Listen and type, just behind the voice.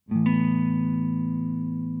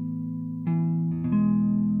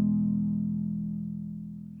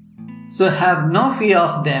So have no fear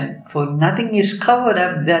of them, for nothing is covered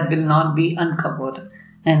up that will not be uncovered,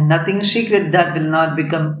 and nothing secret that will not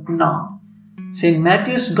become known. St.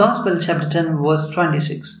 Matthew's Gospel, chapter 10, verse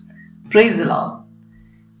 26. Praise the Lord.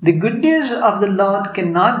 The good news of the Lord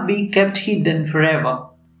cannot be kept hidden forever.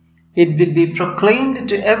 It will be proclaimed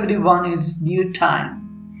to everyone in its due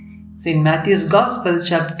time. St. Matthew's Gospel,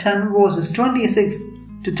 chapter 10, verses 26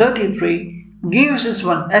 to 33 gives us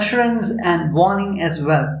one assurance and warning as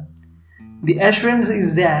well. The assurance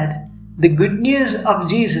is that the good news of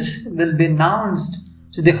Jesus will be announced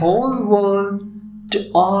to the whole world, to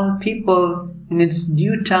all people in its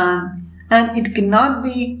due time, and it cannot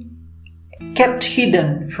be kept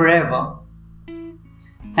hidden forever.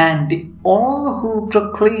 And all who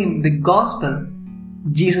proclaim the gospel,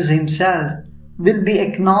 Jesus himself, will be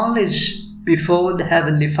acknowledged before the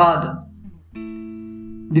Heavenly Father.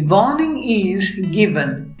 The warning is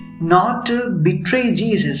given not to betray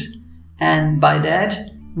Jesus, and by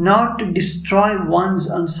that not to destroy one's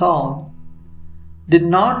own soul. Do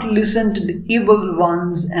not listen to the evil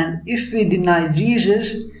ones, and if we deny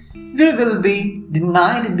Jesus, we will be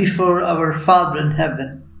denied before our Father in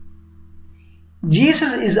heaven.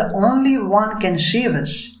 Jesus is the only one can save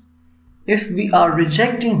us. If we are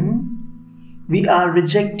rejecting him, we are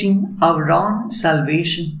rejecting our own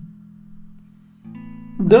salvation.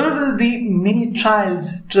 There will be many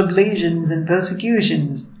trials, tribulations, and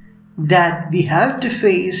persecutions that we have to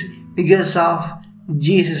face because of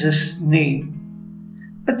Jesus' name.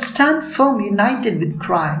 But stand firm united with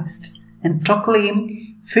Christ and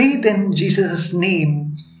proclaim faith in Jesus'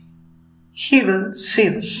 name. He will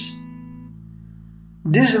save us.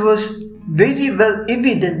 This was very well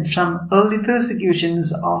evident from early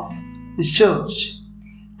persecutions of the church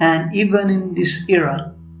and even in this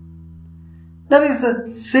era. That is the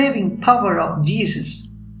saving power of Jesus.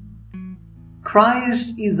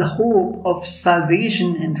 Christ is the hope of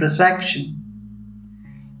salvation and resurrection.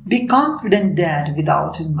 Be confident that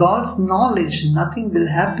without God's knowledge, nothing will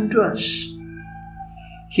happen to us.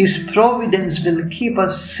 His providence will keep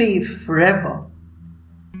us safe forever,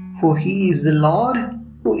 for He is the Lord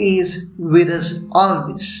who is with us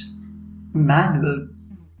always. Emmanuel.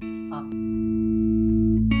 Amen.